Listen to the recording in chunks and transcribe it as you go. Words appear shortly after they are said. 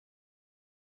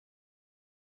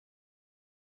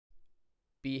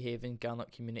Beehaven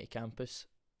Garnock Community Campus,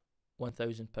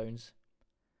 £1,000.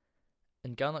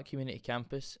 In Garnock Community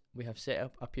Campus, we have set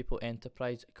up a pupil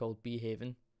enterprise called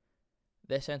Beehaven.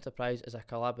 This enterprise is a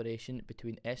collaboration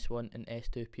between S1 and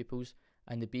S2 pupils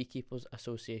and the Beekeepers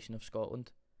Association of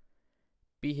Scotland.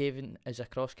 Beehaven is a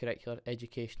cross-curricular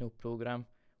educational programme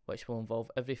which will involve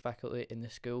every faculty in the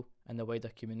school and the wider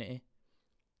community.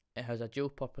 It has a dual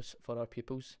purpose for our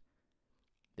pupils.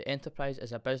 The enterprise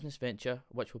is a business venture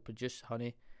which will produce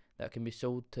honey that can be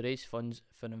sold to raise funds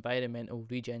for environmental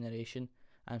regeneration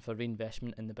and for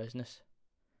reinvestment in the business.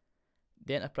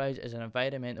 The enterprise is an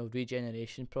environmental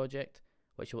regeneration project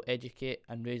which will educate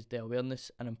and raise the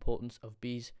awareness and importance of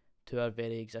bees to our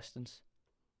very existence.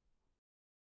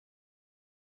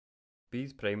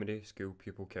 Bees Primary School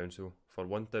Pupil Council for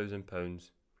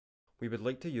 £1,000. We would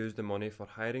like to use the money for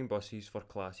hiring buses for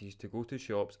classes to go to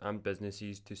shops and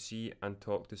businesses to see and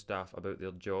talk to staff about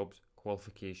their jobs,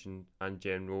 qualification and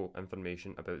general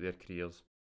information about their careers.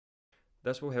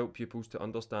 This will help pupils to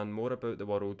understand more about the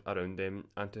world around them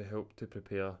and to help to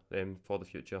prepare them for the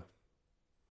future.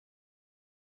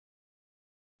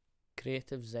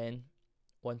 Creative Zen,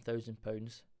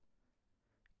 £1,000.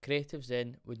 Creative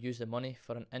Zen would use the money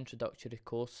for an introductory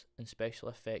course in special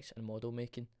effects and model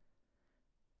making.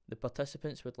 The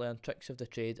participants would learn tricks of the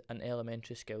trade and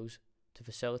elementary skills to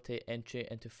facilitate entry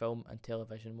into film and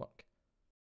television work.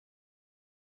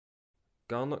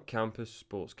 Garnock Campus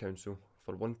Sports Council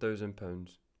for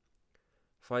 £1,000.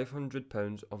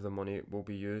 £500 of the money will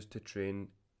be used to train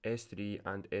S3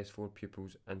 and S4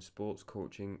 pupils in sports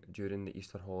coaching during the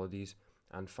Easter holidays,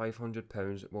 and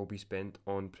 £500 will be spent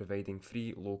on providing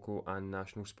free local and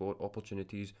national sport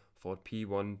opportunities for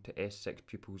P1 to S6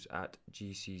 pupils at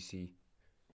GCC.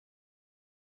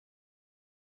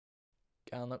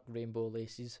 Garnock Rainbow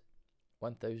Laces,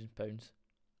 £1,000.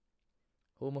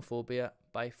 Homophobia,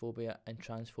 biphobia and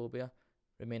transphobia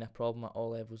remain a problem at all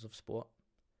levels of sport.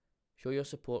 Show your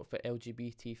support for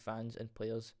LGBT fans and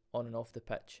players on and off the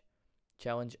pitch.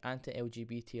 Challenge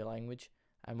anti-LGBT language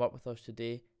and work with us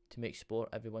today to make sport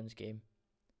everyone's game.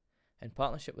 In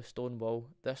partnership with Stonewall,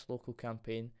 this local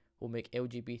campaign will make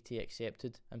LGBT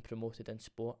accepted and promoted in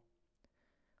sport.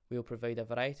 We will provide a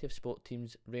variety of sport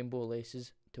teams rainbow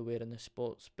laces to wear in the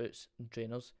sports boots and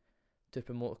trainers to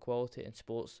promote equality in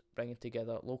sports, bringing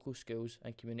together local schools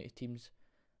and community teams,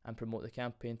 and promote the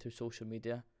campaign through social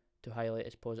media to highlight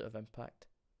its positive impact.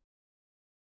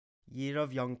 Year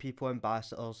of Young People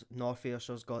Ambassadors, North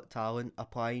Ayrshire's Got Talent,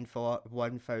 applying for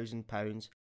 £1,000.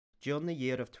 During the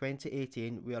year of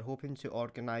 2018, we are hoping to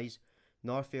organise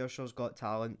North Ayrshire's Got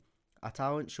Talent, a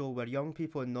talent show where young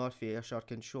people in North Ayrshire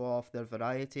can show off their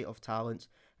variety of talents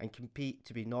and compete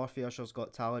to be North Ayrshire's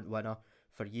Got Talent winner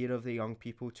for Year of the Young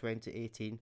People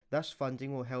 2018. This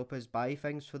funding will help us buy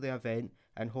things for the event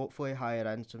and hopefully hire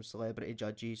in some celebrity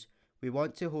judges. We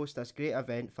want to host this great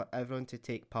event for everyone to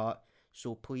take part,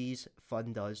 so please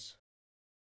fund us.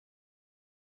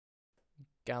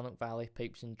 Garnock Valley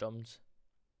Pipes and Drums,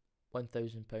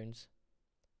 £1,000.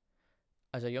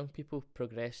 As our young people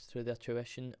progress through their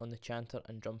tuition on the chanter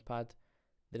and drum pad,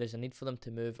 there is a need for them to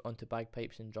move onto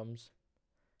bagpipes and drums.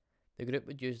 The group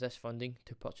would use this funding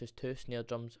to purchase 2 snare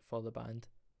drums for the band.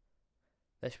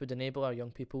 This would enable our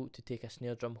young people to take a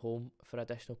snare drum home for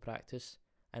additional practice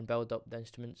and build up the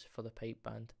instruments for the pipe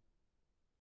band.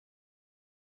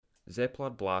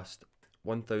 Zeppler Blast,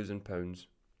 £1,000.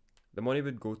 The money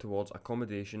would go towards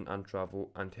accommodation and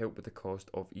travel and help with the cost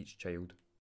of each child.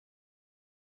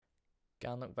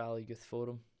 Garnock Valley Youth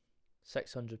Forum,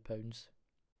 £600.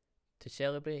 To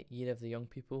celebrate Year of the Young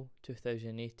People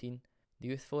 2018, the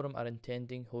Youth Forum are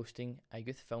intending hosting a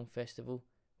youth film festival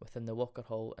within the Walker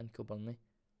Hall in Kilbirnie.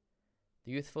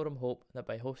 The Youth Forum hope that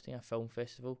by hosting a film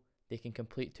festival, they can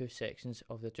complete 2 sections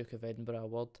of the Duke of Edinburgh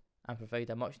Award and provide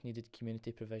a much needed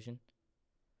community provision.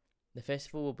 The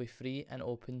festival will be free and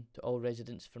open to all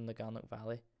residents from the Garnock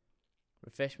Valley.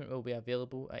 Refreshment will be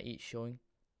available at each showing.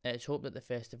 It is hoped that the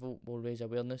festival will raise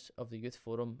awareness of the Youth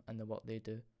Forum and the work they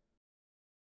do.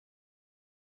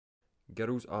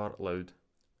 Girls Are Loud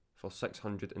for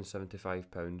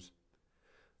 £675.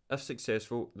 If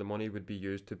successful, the money would be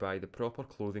used to buy the proper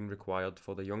clothing required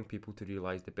for the young people to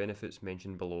realise the benefits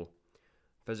mentioned below.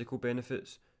 Physical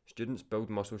benefits: students build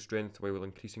muscle strength while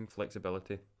increasing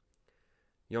flexibility.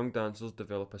 Young dancers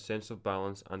develop a sense of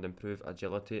balance and improve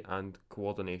agility and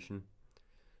coordination.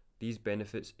 These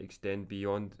benefits extend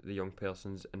beyond the young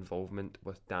person's involvement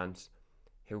with dance,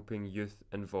 helping youth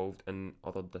involved in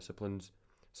other disciplines,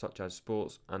 such as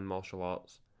sports and martial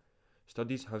arts.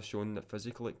 Studies have shown that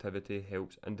physical activity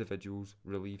helps individuals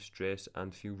relieve stress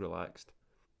and feel relaxed.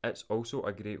 It's also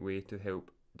a great way to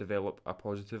help develop a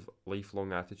positive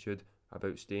lifelong attitude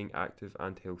about staying active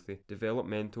and healthy.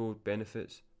 Developmental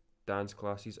benefits. Dance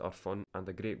classes are fun and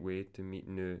a great way to meet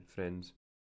new friends.